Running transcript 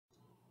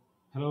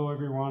Hello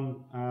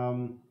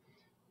everyone.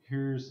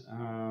 Here's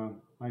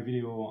my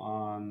video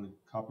on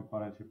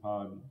copepod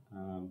amphipod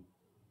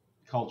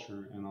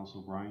culture and also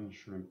brine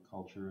shrimp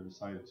culture. I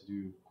decided to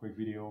do a quick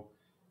video.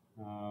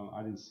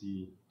 I didn't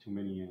see too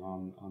many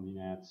on the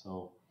net,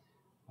 so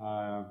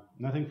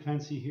nothing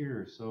fancy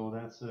here. So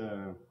that's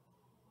a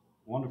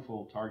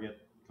wonderful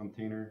target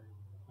container.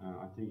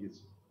 I think it's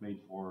made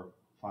for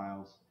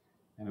files.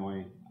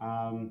 Anyway,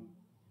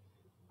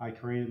 I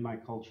created my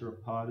culture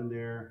pod in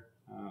there.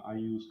 I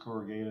use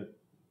corrugated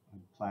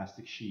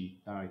plastic sheet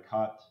that I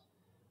cut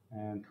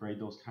and create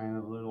those kind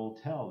of little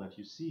tail that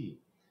you see.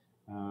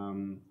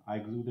 I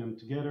glue them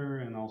together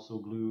and also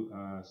glue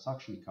a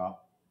suction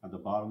cup at the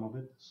bottom of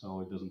it so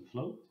it doesn't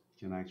float. It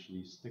can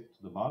actually stick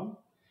to the bottom.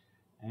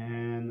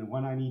 And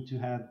when I need to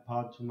add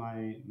pod to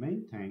my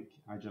main tank,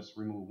 I just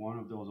remove one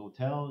of those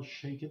hotels,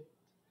 shake it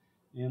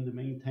in the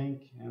main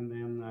tank, and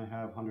then I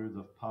have hundreds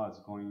of pods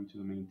going into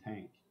the main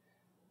tank.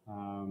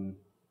 Um,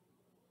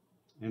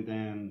 and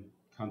then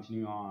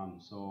continue on.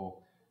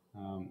 So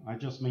I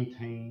just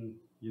maintain,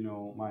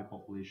 my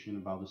population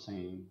about the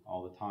same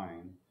all the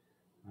time.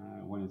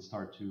 When it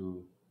start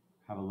to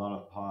have a lot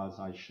of pods,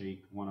 I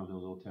shake one of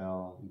those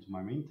hotel into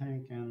my main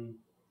tank and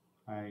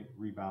I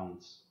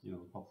rebalance, the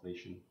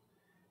population.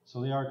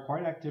 So they are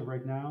quite active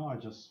right now. I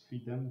just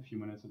feed them a few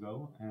minutes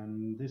ago,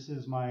 and this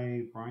is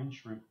my brine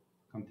shrimp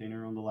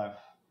container on the left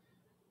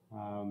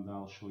that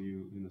I'll show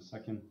you in a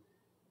second.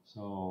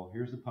 So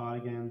here's the pod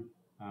again.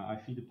 I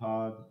feed the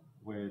pod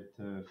with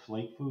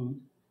flake food,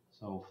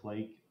 so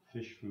flake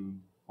fish food,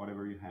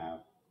 whatever you have,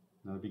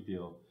 not a big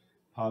deal.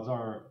 Pods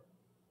are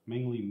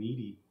mainly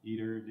meaty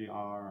eater. They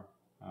are,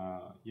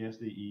 yes,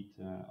 they eat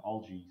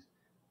algae,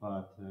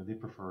 but they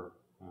prefer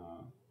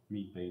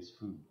meat-based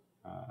food,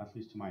 at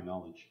least to my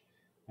knowledge.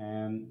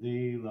 And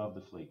they love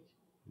the flake.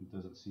 It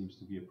doesn't seem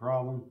to be a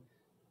problem.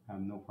 I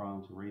have no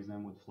problem to raise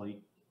them with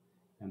flake.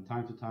 And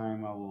time to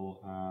time, I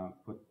will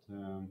put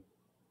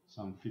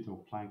some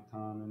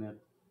phytoplankton in it.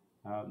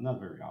 Not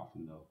very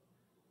often though.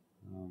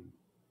 Um,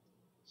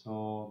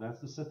 so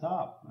that's the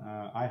setup.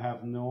 I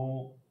have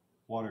no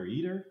water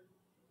heater.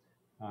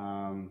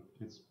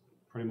 It's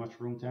pretty much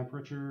room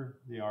temperature.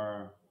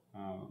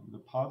 The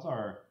pods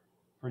are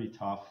pretty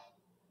tough,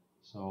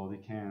 so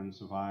they can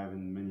survive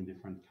in many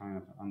different kind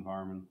of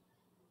environment.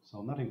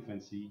 So nothing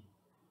fancy.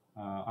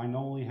 I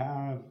normally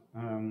have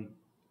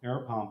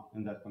air pump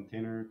in that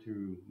container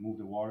to move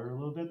the water a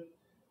little bit.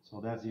 So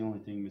that's the only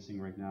thing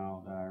missing right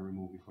now that I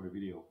removed before the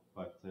video.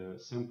 But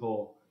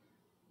simple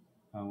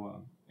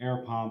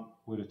air pump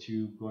with a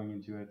tube going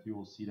into it, you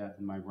will see that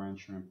in my brine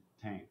shrimp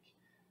tank.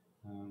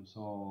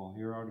 So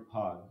here are the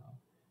pod.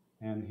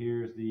 And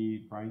here's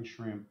the brine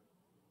shrimp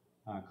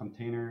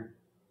container.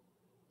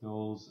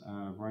 Those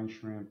brine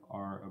shrimp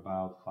are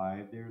about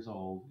 5 years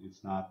old.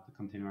 It's not the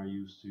container I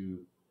used to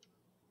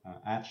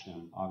hatch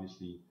them,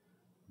 obviously.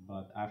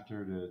 But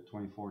after the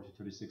 24 to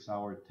 36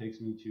 hour it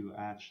takes me to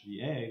hatch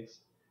the eggs,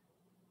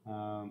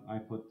 I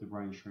put the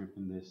brine shrimp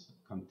in this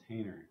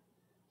container.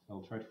 So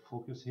I'll try to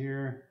focus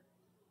here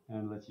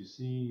and let you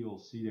see. You'll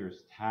see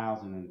there's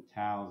thousands and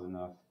thousands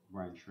of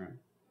brine shrimp.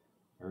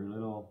 Very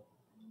little,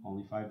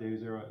 only 5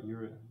 days.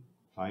 You're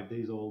 5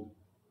 days old.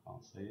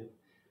 I'll say it.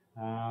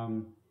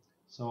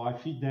 So I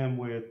feed them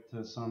with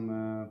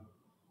some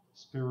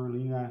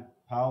spirulina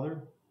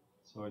powder.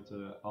 So it's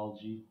a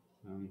algae,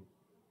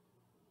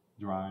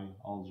 dry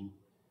algae.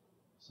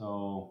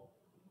 So,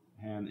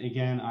 and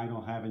again, I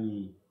don't have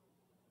any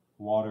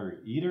water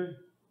either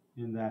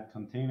in that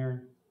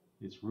container.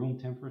 It's room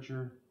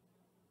temperature,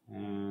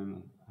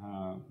 and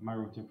my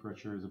room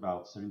temperature is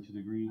about 72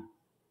 degrees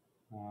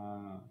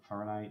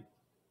Fahrenheit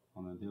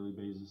on a daily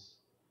basis.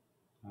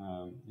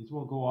 It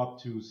will go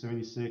up to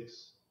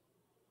 76,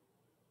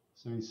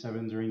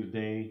 77 during the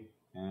day,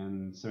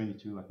 and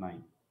 72 at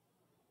night.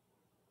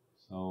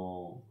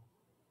 So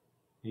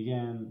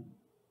again,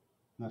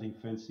 nothing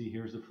fancy.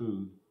 Here's the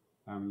food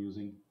I'm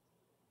using.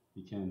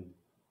 You can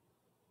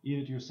eat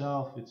it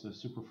yourself. It's a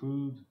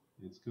superfood.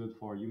 It's good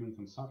for human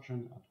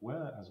consumption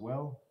as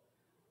well.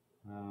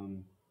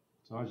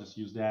 So I just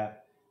use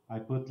that. I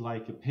put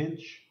like a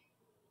pinch,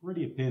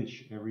 really a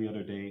pinch every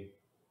other day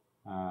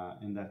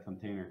in that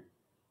container.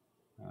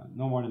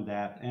 No more than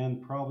that.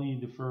 And probably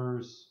the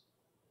first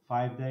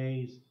 5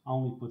 days, I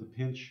only put a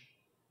pinch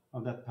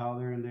of that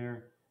powder in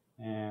there.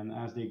 And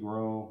as they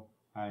grow,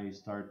 I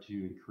start to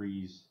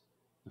increase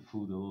the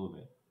food a little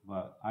bit.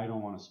 But I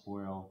don't want to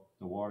spoil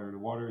the water. The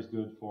water is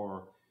good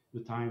for the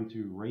time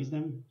to raise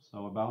them,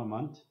 so about a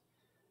month.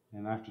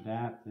 And after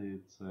that,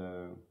 it's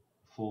a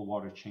full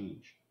water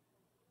change.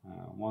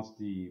 Once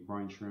the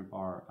brine shrimp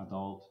are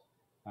adult,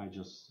 I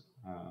just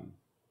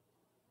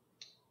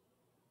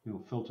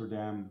filter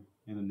them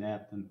in a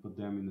net and put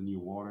them in the new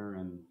water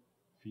and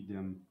feed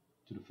them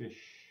to the fish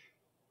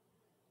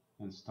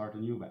and start a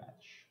new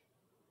batch.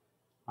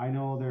 I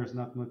know there's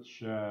not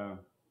much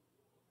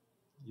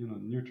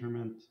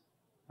nutriment.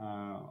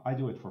 I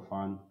do it for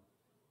fun,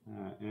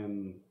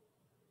 and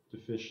the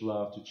fish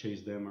love to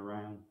chase them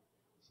around.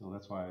 So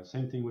that's why,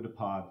 same thing with the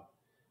pod.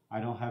 I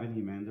don't have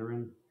any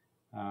mandarin.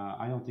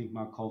 I don't think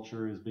my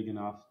culture is big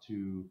enough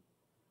to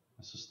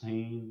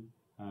sustain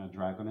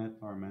Dragonet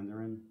or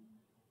Mandarin,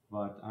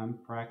 but I'm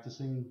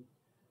practicing,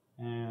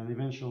 and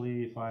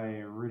eventually, if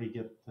I really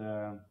get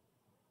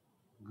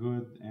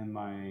good and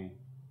my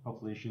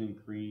population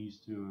increase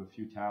to a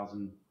few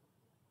thousand,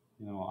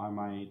 I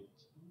might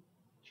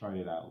try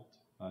it out.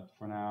 But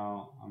for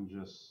now, I'm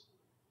just,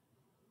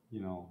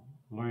 you know,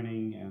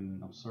 learning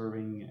and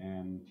observing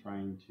and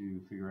trying to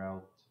figure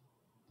out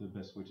the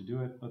best way to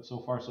do it. But so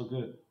far, so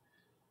good.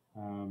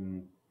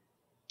 Um,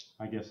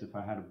 I guess if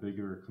I had a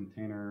bigger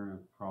container,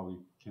 I probably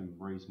can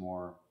raise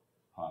more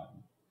pod.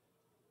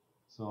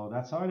 So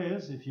that's how it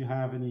is. If you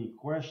have any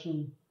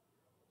question,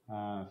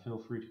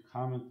 feel free to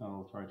comment.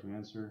 I'll try to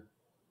answer.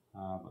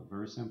 But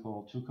very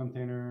simple: 2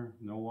 container,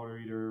 no water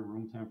heater,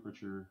 room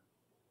temperature,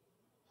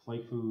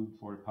 flake food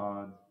for the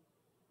pod,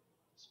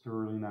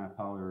 spirulina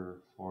powder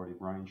for the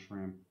brine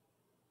shrimp,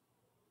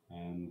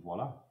 and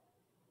voila!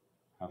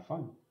 Have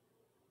fun.